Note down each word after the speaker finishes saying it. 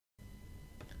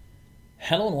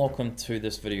Hello and welcome to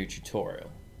this video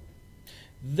tutorial.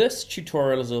 This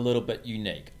tutorial is a little bit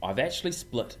unique. I've actually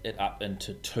split it up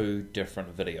into two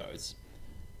different videos.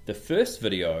 The first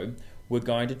video, we're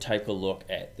going to take a look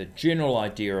at the general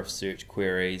idea of search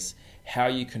queries, how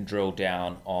you can drill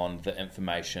down on the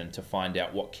information to find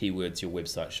out what keywords your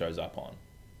website shows up on.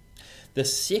 The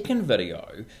second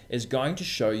video is going to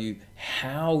show you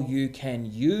how you can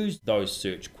use those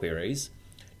search queries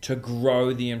to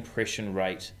grow the impression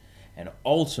rate and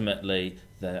ultimately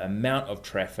the amount of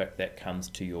traffic that comes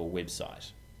to your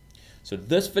website. So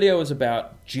this video is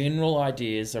about general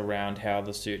ideas around how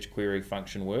the search query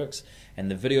function works,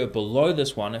 and the video below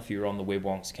this one, if you're on the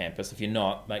Wonks campus, if you're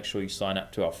not, make sure you sign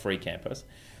up to our free campus.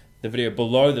 The video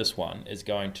below this one is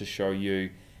going to show you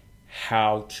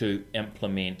how to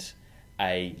implement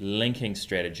a linking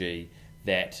strategy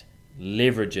that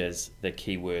leverages the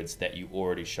keywords that you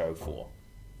already show for.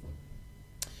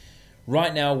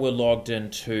 Right now we're logged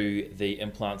into the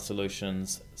Implant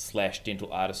Solutions /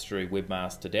 Dental Artistry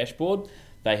Webmaster dashboard.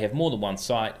 They have more than one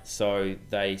site, so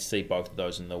they see both of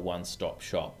those in the one-stop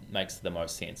shop. Makes the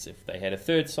most sense. If they had a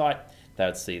third site, they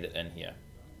would see that in here.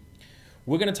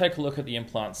 We're going to take a look at the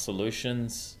Implant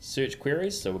Solutions search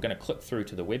queries. So we're going to click through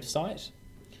to the website,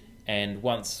 and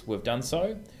once we've done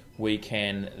so, we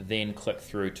can then click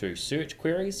through to search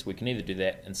queries. We can either do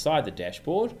that inside the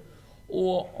dashboard,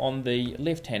 or on the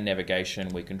left-hand navigation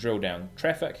we can drill down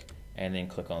traffic and then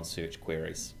click on search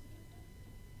queries.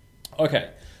 Okay,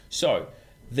 so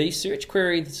the search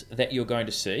queries that you're going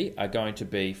to see are going to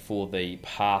be for the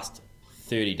past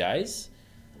 30 days,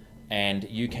 and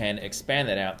you can expand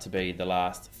that out to be the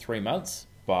last 3 months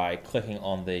by clicking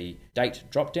on the date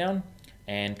drop-down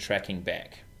and tracking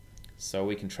back. So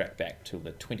we can track back till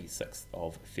the 26th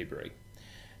of February.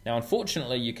 Now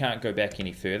unfortunately you can't go back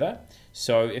any further,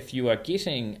 so if you are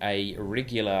getting a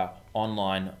regular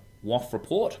online WOF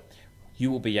report, you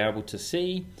will be able to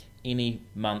see any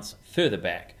months further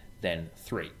back than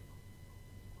 3.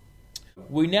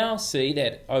 We now see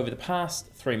that over the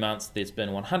past 3 months there's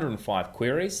been 105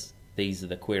 queries. These are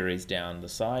the queries down the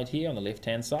side here on the left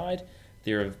hand side.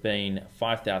 There have been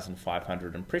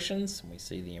 5,500 impressions, and we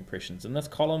see the impressions in this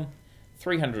column,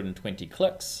 320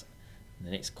 clicks in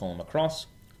the next column across.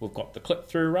 We've got the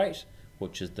click-through rate,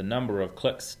 which is the number of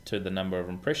clicks to the number of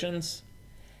impressions,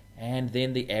 and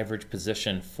then the average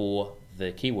position for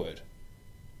the keyword.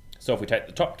 So if we take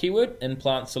the top keyword,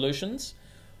 Implant Solutions,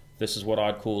 this is what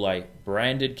I'd call a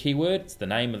branded keyword. It's the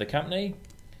name of the company.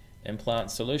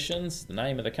 Implant Solutions, the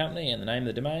name of the company and the name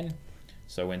of the domain.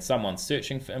 So when someone's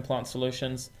searching for Implant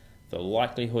Solutions, the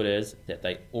likelihood is that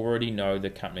they already know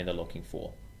the company they're looking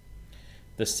for.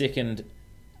 The second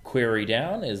query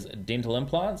down is dental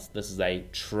implants. This is a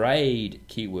trade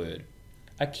keyword.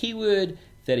 A keyword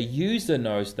that a user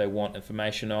knows they want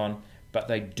information on, but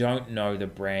they don't know the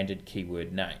branded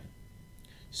keyword name.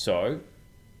 So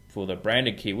for the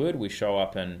branded keyword, we show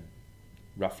up in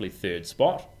roughly 3rd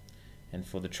spot. And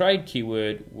for the trade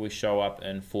keyword, we show up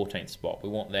in 14th spot. We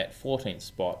want that 14th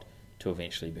spot to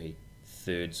eventually be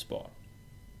 3rd spot.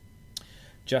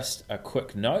 Just a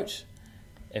quick note.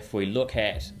 If we look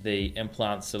at the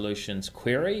Implant Solutions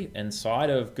query inside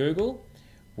of Google,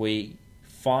 we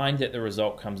find that the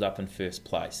result comes up in 1st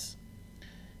place,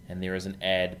 and there is an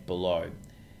ad below.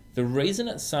 The reason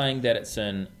it's saying that it's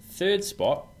in 3rd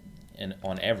spot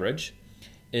on average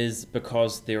is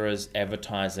because there is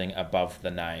advertising above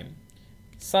the name.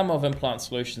 Some of Implant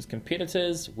Solutions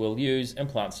competitors will use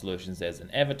Implant Solutions as an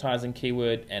advertising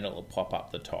keyword, and it will pop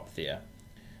up the top there.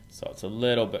 So it's a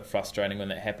little bit frustrating when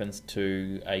that happens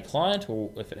to a client,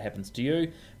 or if it happens to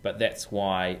you, but that's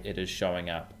why it is showing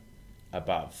up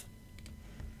above.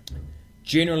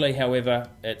 Generally, however,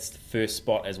 it's the 1st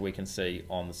spot, as we can see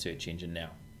on the search engine now.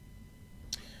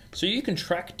 So you can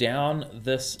track down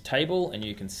this table and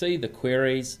you can see the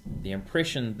queries, the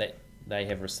impression that they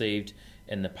have received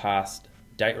in the past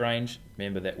date range,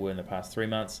 remember that we're in the past 3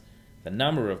 months, the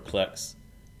number of clicks,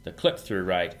 the click-through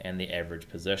rate, and the average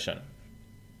position.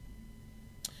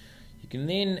 You can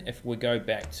then, if we go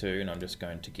back to, and I'm just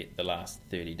going to get the last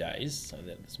 30 days so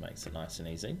that this makes it nice and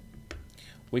easy,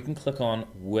 we can click on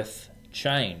with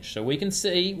change. So we can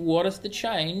see what is the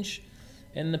change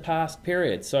in the past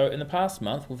period. So in the past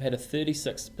month we've had a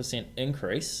 36%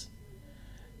 increase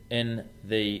in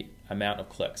the amount of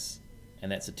clicks,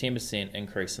 and that's a 10%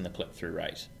 increase in the click-through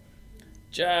rate.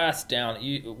 Just down,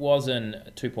 it was in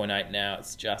 2.8, now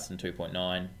it's just in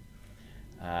 2.9.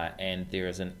 And there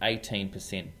is an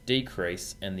 18%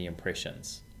 decrease in the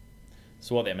impressions.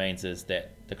 So what that means is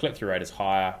that the click-through rate is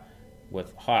higher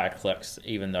with higher clicks,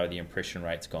 even though the impression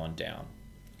rate's gone down.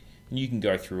 And you can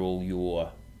go through all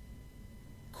your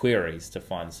queries to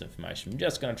find this information. I'm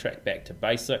just going to track back to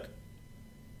basic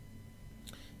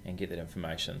and get that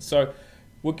information. So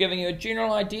we're giving you a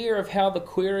general idea of how the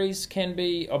queries can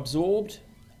be absorbed,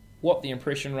 what the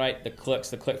impression rate, the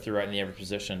clicks, the click-through rate, and the average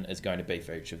position is going to be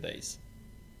for each of these.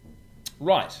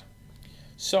 Right,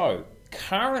 so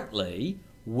currently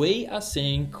we are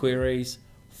seeing queries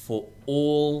for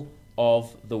all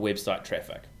of the website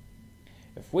traffic.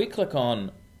 If we click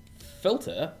on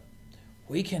filter,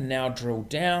 we can now drill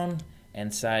down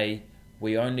and say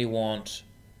we only want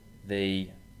the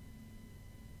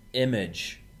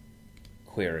image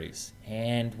queries,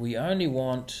 and we only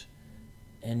want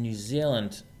in New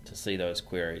Zealand to see those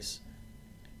queries.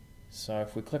 So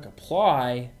if we click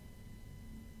apply,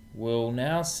 we'll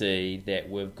now see that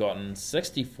we've gotten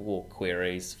 64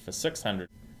 queries for 600,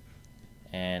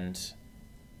 and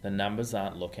the numbers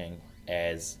aren't looking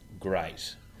as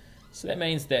great. So that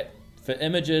means that for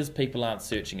images, people aren't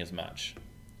searching as much.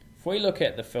 If we look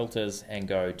at the filters and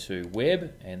go to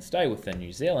web and stay within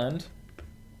New Zealand,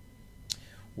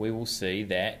 we will see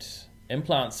that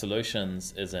Implant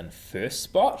Solutions is in first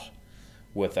spot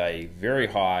with a very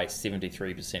high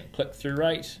 73% click-through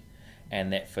rate,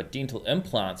 and that for dental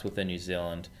implants within New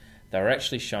Zealand, they're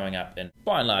actually showing up in,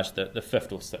 by and large, the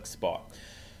fifth or sixth spot.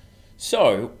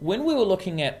 So when we were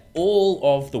looking at all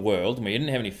of the world, and we didn't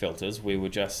have any filters, we were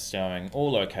just showing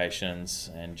all locations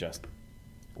and just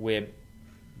web,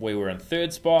 we were in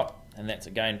third spot, and that's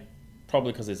again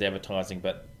probably because there's advertising,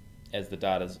 but as the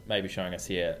data's maybe showing us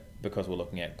here, because we're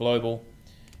looking at global,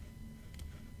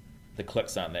 the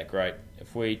clicks aren't that great.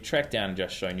 If we track down and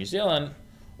just show New Zealand,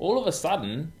 all of a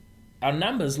sudden our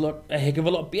numbers look a heck of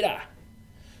a lot better.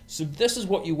 So this is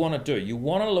what you want to do. You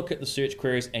want to look at the search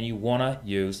queries and you want to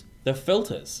use the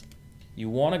filters. You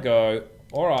want to go,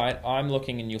 all right, I'm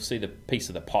looking, and you'll see the piece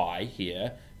of the pie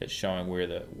here. It's showing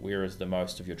where is the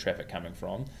most of your traffic coming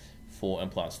from. For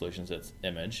Implant Solutions, it's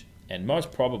image, and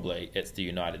most probably it's the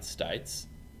United States,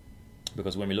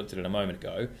 because when we looked at it a moment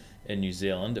ago, in New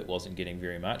Zealand it wasn't getting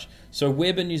very much. So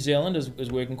web in New Zealand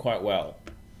is working quite well.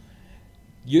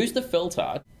 Use the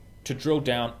filter to drill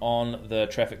down on the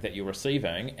traffic that you're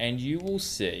receiving, and you will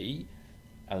see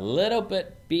a little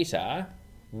bit better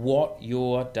what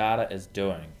your data is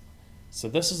doing. So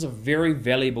this is a very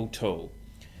valuable tool.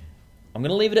 I'm going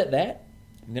to leave it at that.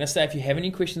 I'm going to say if you have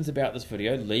any questions about this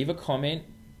video, leave a comment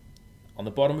on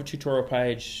the bottom of the tutorial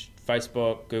page,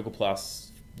 Facebook, Google+,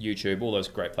 YouTube, all those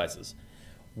great places.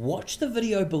 Watch the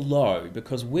video below,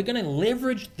 because we're going to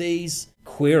leverage these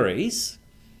queries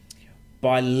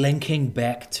by linking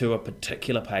back to a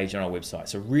particular page on our website.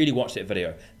 So really watch that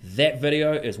video. That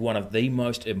video is one of the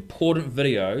most important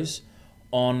videos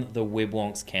on the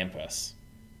Wonks campus.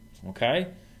 Okay?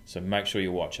 So make sure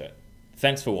you watch it.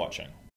 Thanks for watching.